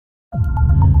Hey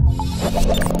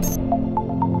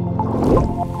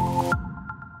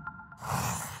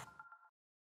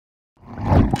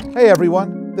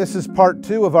everyone, this is part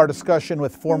 2 of our discussion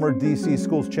with former DC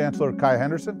Schools Chancellor Kaya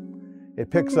Henderson. It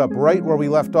picks up right where we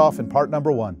left off in part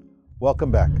number 1.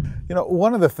 Welcome back. You know,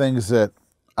 one of the things that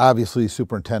obviously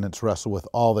superintendents wrestle with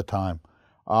all the time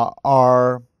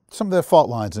are some of the fault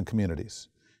lines in communities.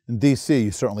 In DC,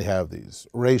 you certainly have these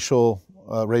racial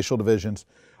divisions,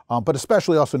 but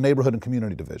especially also neighborhood and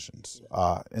community divisions.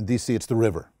 In DC, it's the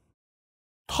river.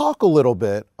 Talk a little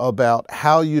bit about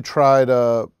how you try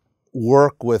to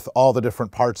work with all the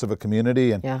different parts of a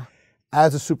community, and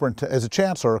as a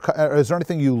chancellor, is there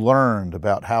anything you learned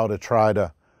about how to try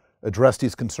to address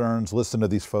these concerns, listen to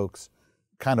these folks,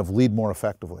 kind of lead more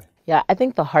effectively? Yeah, I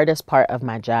think the hardest part of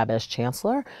my job as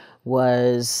chancellor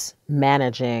was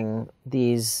managing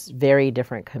these very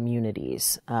different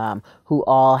communities who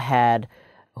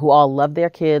all love their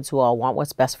kids, who all want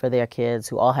what's best for their kids,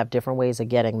 who all have different ways of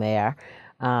getting there.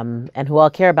 And who all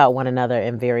care about one another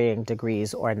in varying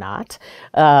degrees or not,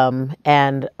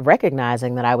 and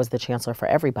recognizing that I was the chancellor for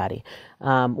everybody.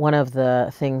 One of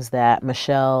the things that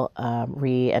Michelle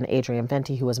Rhee and Adrian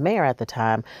Venti, who was mayor at the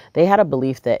time, they had a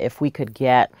belief that if we could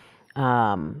get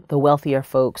the wealthier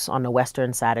folks on the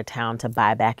western side of town to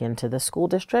buy back into the school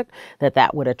district,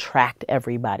 that would attract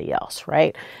everybody else,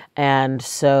 right? And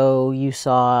so you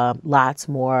saw lots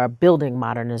more building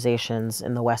modernizations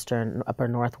in the western upper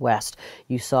northwest.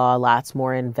 You saw lots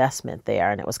more investment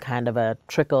there, and it was kind of a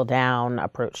trickle-down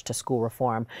approach to school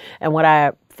reform. And what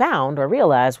I found or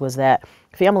realized was that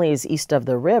families east of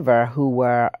the river who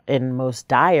were in most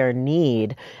dire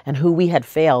need and who we had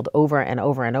failed over and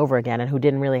over and over again and who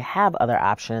didn't really have other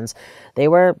options,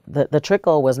 the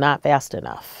trickle was not fast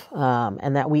enough,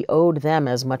 and that we owed them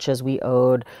as much as we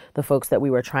owed the folks that we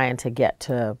were trying to get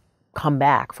to come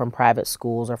back from private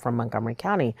schools or from Montgomery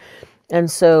County. And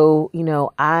so, you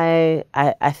know, I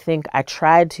think I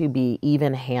tried to be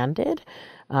even-handed,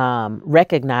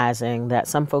 recognizing that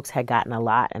some folks had gotten a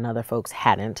lot and other folks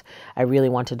hadn't. I really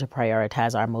wanted to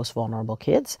prioritize our most vulnerable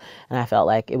kids, and I felt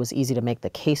like it was easy to make the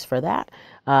case for that.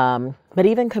 But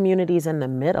even communities in the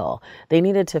middle, they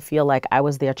needed to feel like I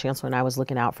was their chancellor and I was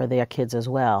looking out for their kids as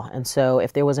well. And so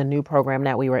if there was a new program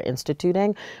that we were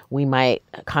instituting, we might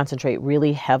concentrate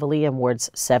really heavily in wards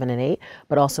 7 and 8,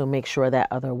 but also make sure that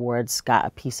other wards got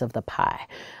a piece of the pie.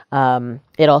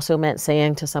 It also meant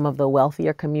saying to some of the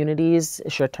wealthier communities,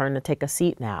 it's your turn to take a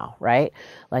seat now, right?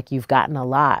 Like, you've gotten a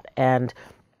lot. And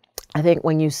I think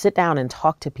when you sit down and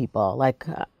talk to people, like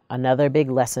another big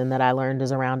lesson that I learned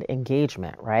is around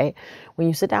engagement, right? When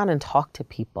you sit down and talk to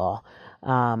people,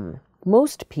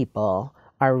 most people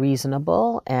are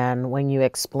reasonable. And when you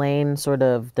explain sort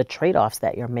of the trade-offs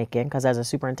that you're making, because as a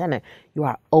superintendent, you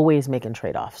are always making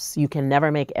trade-offs. You can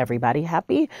never make everybody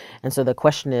happy. And so the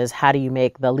question is, how do you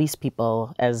make the least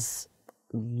people as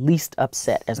least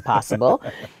upset as possible?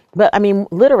 But I mean,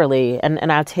 literally,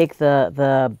 and I'll take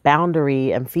the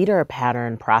boundary and feeder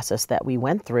pattern process that we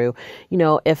went through, you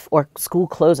know, or school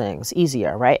closings,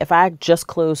 easier, right? If I just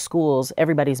close schools,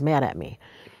 everybody's mad at me.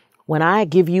 When I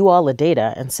give you all the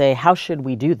data and say, how should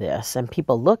we do this? And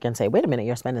people look and say, wait a minute,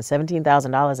 you're spending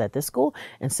 $17,000 at this school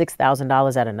and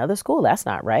 $6,000 at another school? That's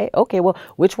not right. Okay, well,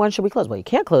 which one should we close? Well, you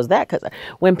can't close that, because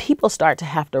when people start to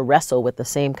have to wrestle with the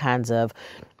same kinds of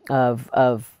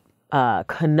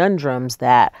conundrums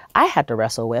that I had to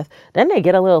wrestle with, then they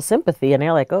get a little sympathy and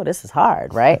they're like, oh, this is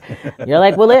hard, right? You're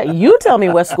like, well, you tell me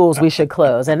what schools we should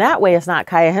close. And that way it's not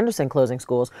Kaya Henderson closing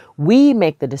schools. We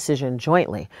make the decision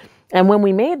jointly. And when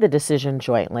we made the decision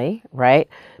jointly, right,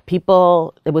 it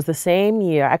was the same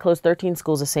year, I closed 13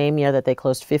 schools the same year that they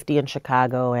closed 50 in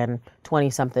Chicago and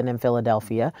 20-something in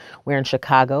Philadelphia, where in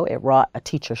Chicago it wrought a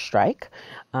teacher strike,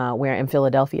 where in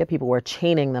Philadelphia people were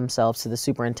chaining themselves to the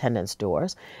superintendent's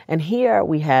doors. And here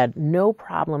we had no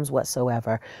problems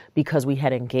whatsoever because we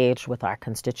had engaged with our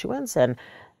constituents and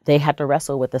they had to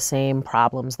wrestle with the same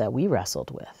problems that we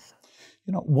wrestled with.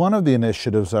 You know, one of the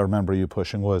initiatives I remember you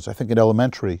pushing was, I think in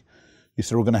elementary, you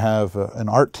said we're going to have an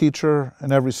art teacher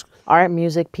in every school. Art,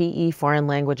 music, PE, foreign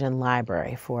language, and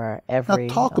library for every...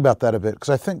 Now talk about that a bit, because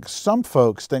I think some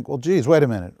folks think, well, geez, wait a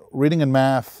minute. Reading and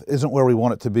math isn't where we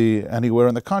want it to be anywhere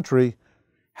in the country.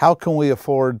 How can we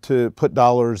afford to put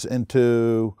dollars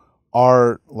into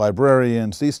art,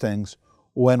 librarians, these things,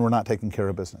 when we're not taking care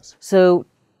of business? So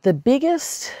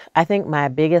I think my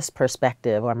biggest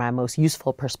perspective, or my most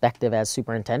useful perspective as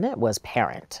superintendent, was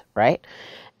parent, right?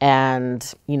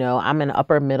 And, you know, I'm an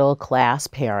upper middle class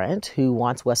parent who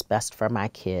wants what's best for my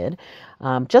kid,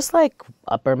 just like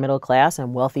upper middle class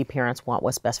and wealthy parents want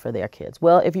what's best for their kids.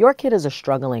 Well, if your kid is a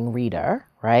struggling reader,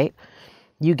 right,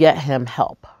 you get him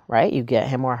help, right? You get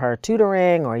him or her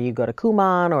tutoring, or you go to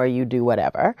Kumon, or you do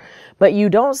whatever. But you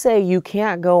don't say you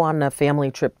can't go on a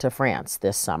family trip to France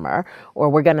this summer, or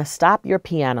we're going to stop your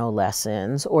piano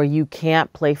lessons, or you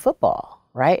can't play football.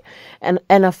 Right. And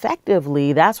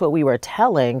effectively, that's what we were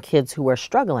telling kids who were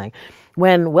struggling.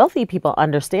 When wealthy people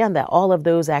understand that all of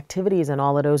those activities and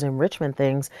all of those enrichment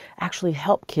things actually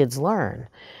help kids learn.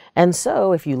 And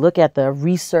so if you look at the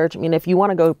research, I mean, if you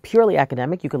want to go purely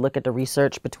academic, you could look at the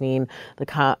research between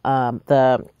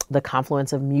the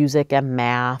confluence of music and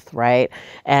math, right?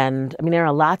 And I mean, there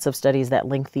are lots of studies that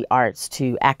link the arts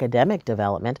to academic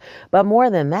development. But more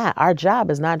than that, our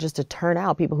job is not just to turn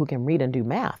out people who can read and do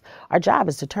math. Our job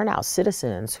is to turn out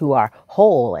citizens who are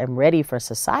whole and ready for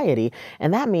society.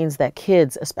 And that means that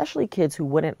kids, especially kids who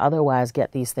wouldn't otherwise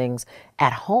get these things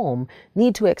at home,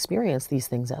 need to experience these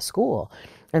things at school.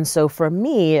 And so for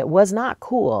me, it was not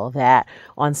cool that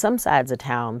on some sides of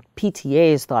town,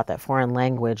 PTAs thought that foreign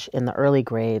language in the early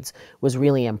grades was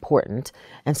really important.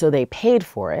 And so they paid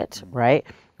for it, right?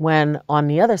 When on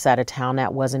the other side of town,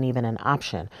 that wasn't even an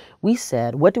option. We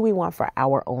said, what do we want for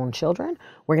our own children?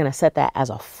 We're going to set that as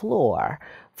a floor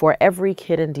for every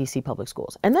kid in DC public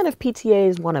schools. And then if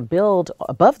PTAs want to build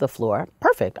above the floor,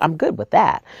 perfect. I'm good with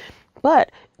that.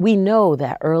 But we know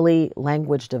that early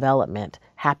language development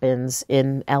happens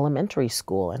in elementary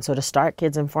school. And so to start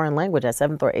kids in foreign language at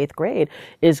 7th or 8th grade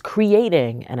is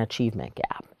creating an achievement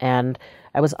gap. And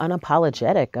I was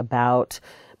unapologetic about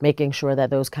making sure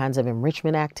that those kinds of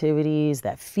enrichment activities,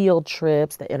 that field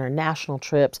trips, the international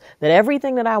trips, that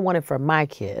everything that I wanted for my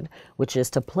kid, which is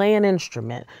to play an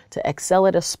instrument, to excel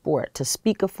at a sport, to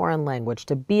speak a foreign language,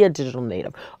 to be a digital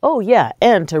native, oh yeah,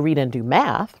 and to read and do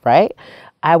math, right?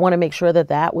 I want to make sure that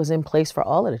that was in place for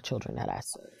all of the children that I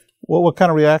served. Well, what kind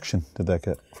of reaction did that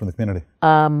get from the community?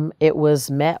 It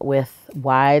was met with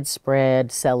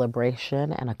widespread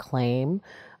celebration and acclaim,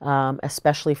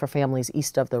 especially for families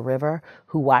east of the river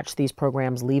who watched these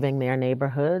programs leaving their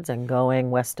neighborhoods and going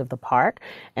west of the park.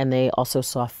 And they also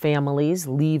saw families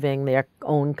leaving their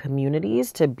own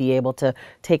communities to be able to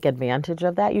take advantage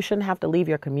of that. You shouldn't have to leave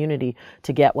your community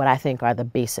to get what I think are the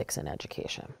basics in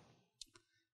education.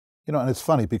 You know, and it's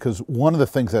funny because one of the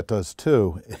things that does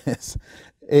too is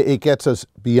it gets us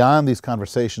beyond these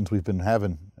conversations we've been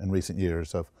having in recent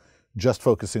years of just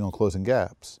focusing on closing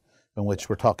gaps, in which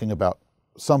we're talking about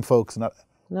some folks, and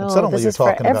suddenly this you're is for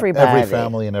talking about everybody. every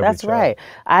family and every That's child.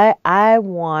 right.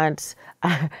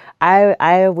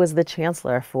 I was the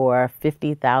chancellor for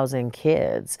 50,000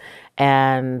 kids,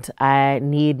 and I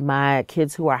need my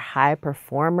kids who are high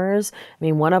performers. I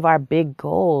mean, one of our big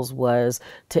goals was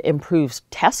to improve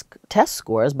test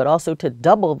scores, but also to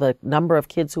double the number of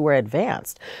kids who were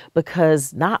advanced,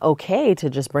 because not okay to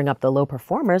just bring up the low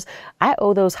performers. I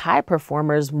owe those high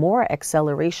performers more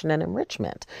acceleration and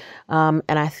enrichment. And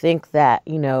I think that,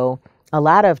 you know, a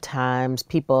lot of times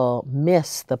people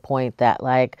miss the point that,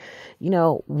 like, you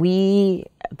know, we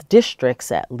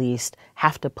districts at least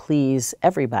have to please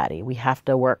everybody. We have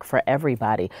to work for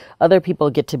everybody. Other people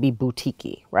get to be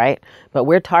boutiquey, right? But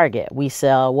we're Target. We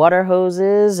sell water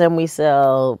hoses and we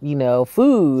sell, you know,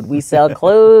 food. We sell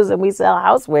clothes and we sell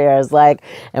housewares, like,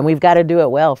 and we've got to do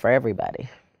it well for everybody.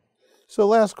 So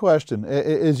last question,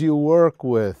 as you work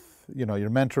with, you know, you're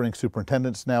mentoring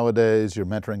superintendents nowadays, you're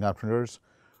mentoring entrepreneurs,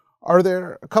 are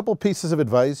there a couple pieces of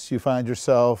advice you find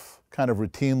yourself kind of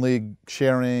routinely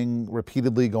sharing,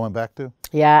 repeatedly going back to?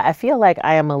 Yeah, I feel like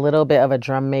I am a little bit of a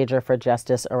drum major for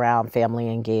justice around family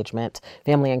engagement,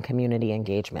 family and community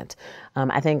engagement.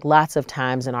 I think lots of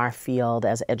times in our field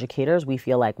as educators, we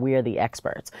feel like we're the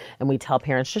experts, and we tell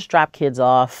parents, just drop kids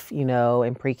off, you know,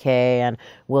 in pre-K, and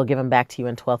we'll give them back to you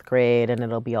in 12th grade, and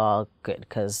it'll be all good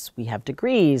because we have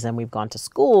degrees and we've gone to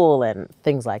school and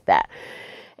things like that.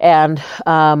 And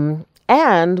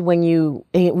when you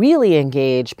really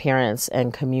engage parents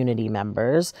and community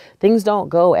members, things don't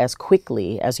go as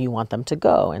quickly as you want them to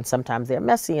go. And sometimes they're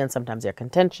messy and sometimes they're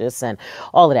contentious and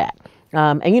all of that.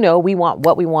 And, you know, we want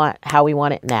what we want, how we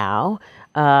want it now.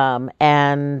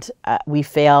 We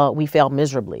fail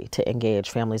miserably to engage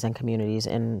families and communities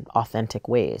in authentic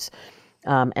ways.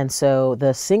 And so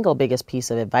the single biggest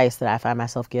piece of advice that I find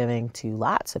myself giving to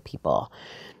lots of people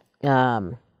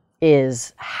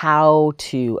is how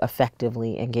to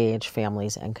effectively engage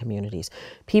families and communities.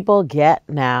 People get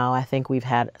now, I think we've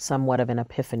had somewhat of an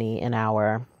epiphany in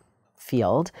our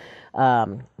field,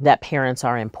 that parents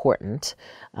are important,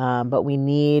 but we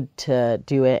need to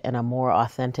do it in a more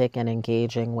authentic and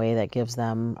engaging way that gives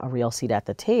them a real seat at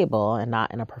the table and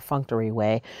not in a perfunctory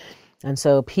way. And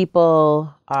so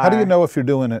people are... How do you know if you're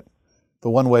doing it the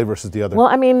one way versus the other? Well,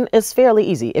 I mean, it's fairly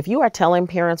easy. If you are telling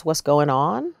parents what's going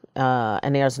on,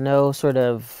 and there's no sort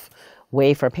of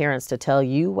way for parents to tell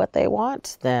you what they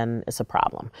want, then it's a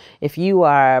problem. If you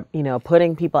are,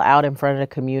 putting people out in front of the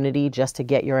community just to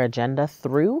get your agenda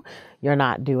through, you're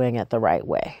not doing it the right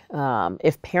way.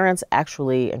 If parents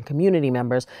actually and community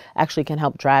members actually can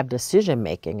help drive decision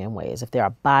making in ways, if there are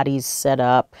bodies set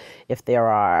up, if there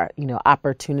are,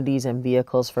 opportunities and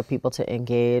vehicles for people to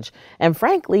engage, and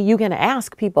frankly, you can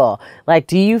ask people, like,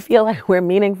 do you feel like we're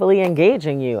meaningfully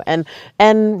engaging you?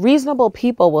 And reasonable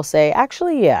people will say,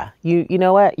 actually, yeah, you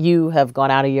know what, you have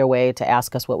gone out of your way to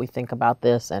ask us what we think about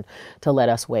this and to let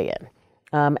us weigh in.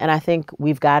 And I think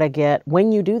we've got to get,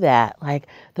 when you do that, like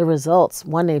the results,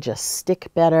 one, they just stick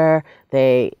better.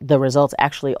 The results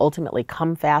actually ultimately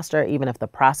come faster, even if the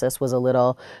process was a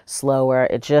little slower.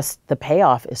 The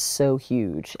payoff is so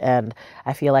huge. And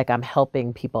I feel like I'm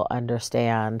helping people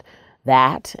understand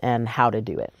that and how to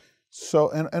do it.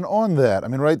 So, and on that, I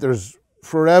mean, right, there's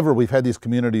forever we've had these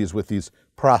communities with these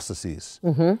processes.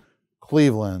 Mm-hmm.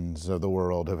 Cleveland's of the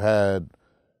world have had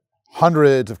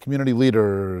hundreds of community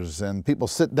leaders, and people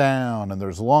sit down, and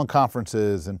there's long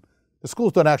conferences, and the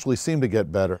schools don't actually seem to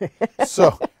get better.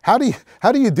 So how do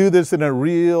you do this in a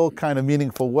real kind of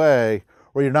meaningful way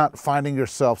where you're not finding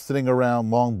yourself sitting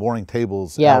around long, boring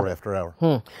tables hour after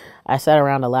hour? I sat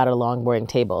around a lot of long, boring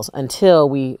tables until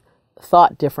we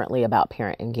thought differently about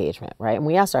parent engagement, right? And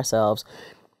we asked ourselves,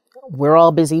 we're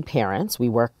all busy parents. We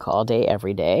work all day,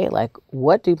 every day. Like,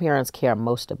 what do parents care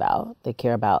most about? They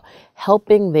care about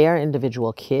helping their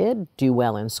individual kid do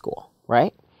well in school,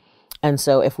 right? And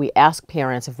so if we ask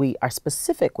parents, if we are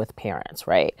specific with parents,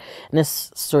 right? And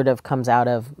this sort of comes out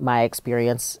of my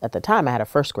experience at the time. I had a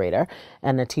first grader,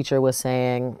 and the teacher was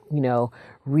saying,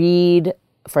 read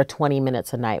for 20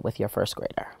 minutes a night with your first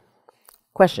grader.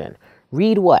 Question.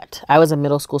 Read what? I was a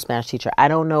middle school Spanish teacher. I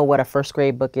don't know what a first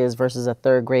grade book is versus a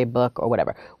third grade book or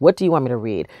whatever. What do you want me to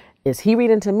read? Is he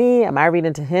reading to me? Am I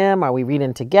reading to him? Are we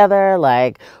reading together?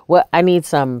 Like, what? I need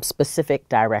some specific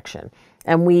direction.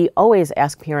 And we always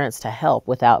ask parents to help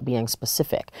without being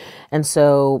specific. And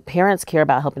so parents care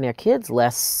about helping their kids.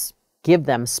 Let's give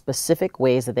them specific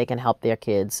ways that they can help their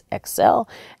kids excel,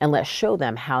 and let's show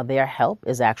them how their help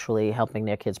is actually helping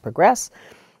their kids progress.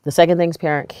 The second thing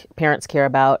parents care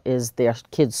about is their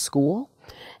kids' school.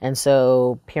 And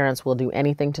so parents will do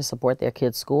anything to support their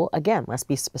kids' school. Again, let's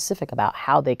be specific about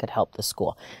how they could help the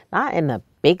school. Not in a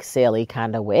bake sale-y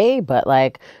kind of way, but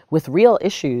like with real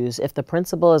issues. If the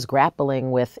principal is grappling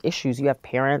with issues, you have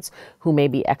parents who may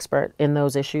be expert in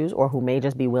those issues or who may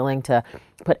just be willing to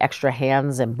put extra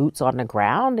hands and boots on the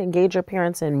ground. Engage your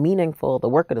parents in the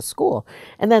work of the school.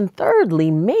 And then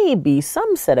thirdly, maybe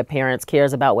some set of parents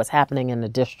cares about what's happening in the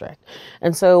district.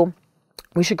 And so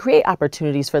we should create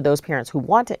opportunities for those parents who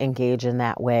want to engage in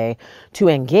that way to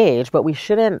engage, but we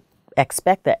shouldn't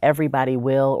expect that everybody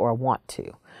will or wants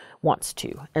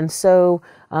to. And so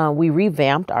we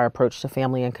revamped our approach to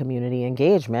family and community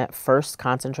engagement, first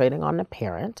concentrating on the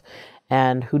parent.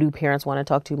 And who do parents want to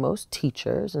talk to most?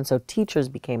 Teachers. And so teachers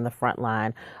became the front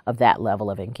line of that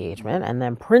level of engagement. And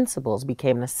then principals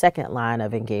became the second line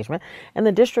of engagement. And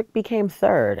the district became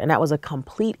third. And that was a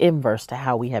complete inverse to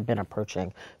how we had been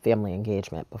approaching family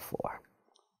engagement before.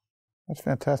 That's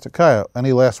fantastic. Kaya,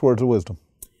 any last words of wisdom?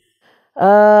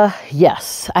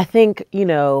 Yes. I think,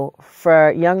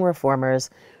 for young reformers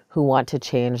who want to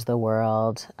change the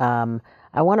world,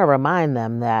 I want to remind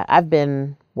them that I've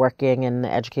been working in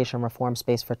the education reform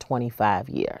space for 25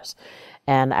 years.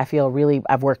 And I've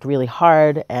worked really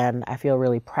hard, and I feel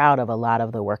really proud of a lot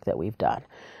of the work that we've done.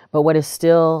 But what is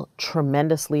still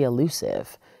tremendously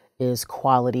elusive is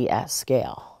quality at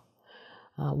scale.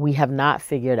 We have not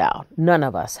figured out, none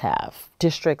of us have.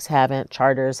 Districts haven't,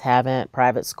 charters haven't,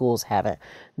 private schools haven't.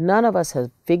 None of us have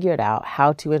figured out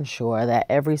how to ensure that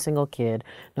every single kid,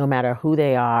 no matter who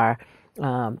they are,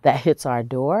 that hits our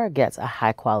door gets a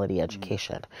high quality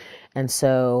education. And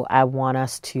so I want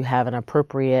us to have an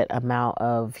appropriate amount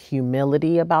of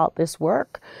humility about this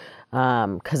work,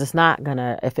 because it's not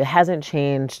gonna, if it hasn't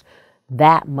changed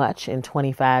that much in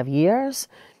 25 years,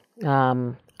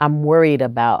 I'm worried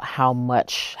about how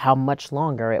much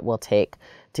longer it will take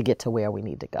to get to where we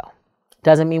need to go.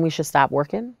 Doesn't mean we should stop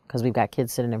working because we've got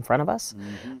kids sitting in front of us,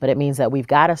 but it means that we've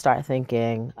got to start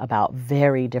thinking about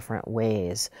very different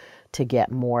ways to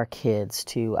get more kids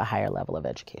to a higher level of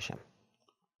education.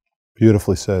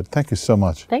 Beautifully said. Thank you so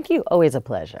much. Thank you. Always a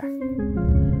pleasure.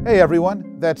 Hey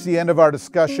everyone, that's the end of our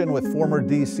discussion with former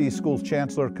DC Schools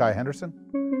Chancellor Kaya Henderson.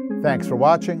 Thanks for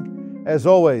watching. As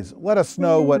always, let us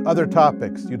know what other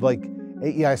topics you'd like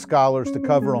AEI scholars to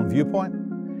cover on Viewpoint,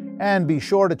 and be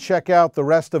sure to check out the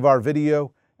rest of our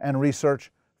video and research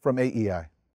from AEI.